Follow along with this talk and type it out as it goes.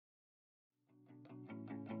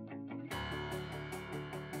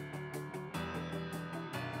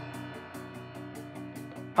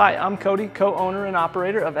Hi, I'm Cody, co-owner and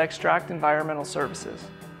operator of Xtract Environmental Services.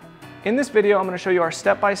 In this video, I'm going to show you our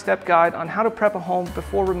step-by-step guide on how to prep a home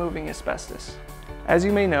before removing asbestos. As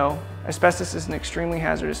you may know, asbestos is an extremely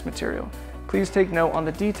hazardous material. Please take note on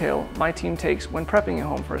the detail my team takes when prepping a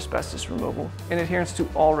home for asbestos removal in adherence to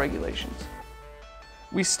all regulations.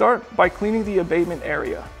 We start by cleaning the abatement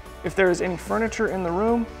area. If there is any furniture in the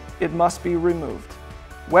room, it must be removed.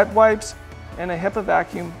 Wet wipes and a HEPA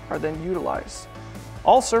vacuum are then utilized.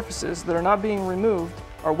 All surfaces that are not being removed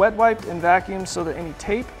are wet wiped and vacuumed so that any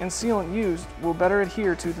tape and sealant used will better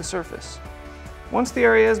adhere to the surface. Once the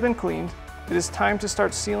area has been cleaned, it is time to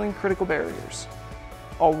start sealing critical barriers.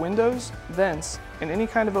 All windows, vents, and any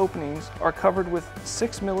kind of openings are covered with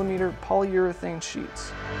 6mm polyurethane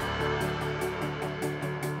sheets.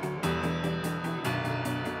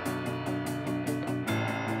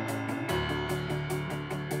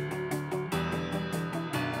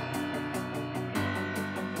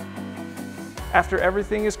 After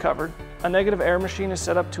everything is covered, a negative air machine is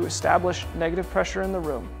set up to establish negative pressure in the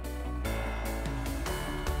room.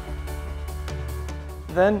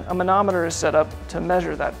 Then a manometer is set up to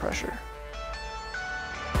measure that pressure.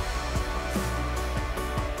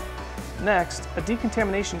 Next, a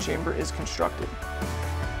decontamination chamber is constructed.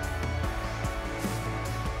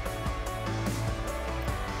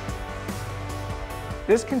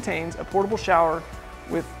 This contains a portable shower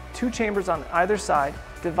with 2 chambers on either side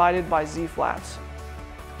divided by Z-flaps.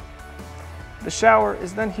 The shower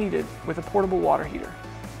is then heated with a portable water heater,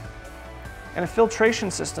 and a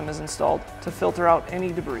filtration system is installed to filter out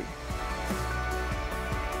any debris.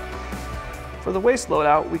 For the waste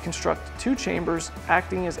loadout, we construct 2 chambers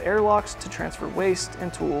acting as airlocks to transfer waste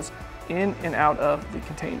and tools in and out of the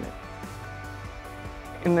containment.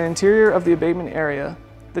 In the interior of the abatement area,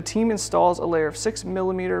 the team installs a layer of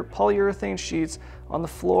 6mm polyurethane sheets on the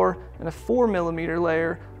floor and a 4mm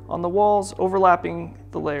layer on the walls, overlapping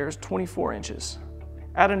the layers 24 inches.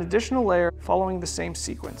 Add an additional layer following the same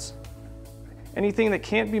sequence. Anything that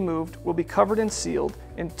can't be moved will be covered and sealed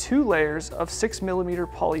in 2 layers of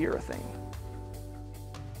 6mm polyurethane.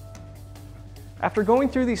 After going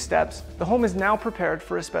through these steps, the home is now prepared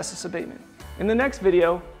for asbestos abatement. In the next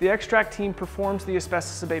video, the Xtract team performs the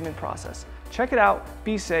asbestos abatement process. Check it out,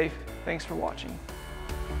 be safe, thanks for watching.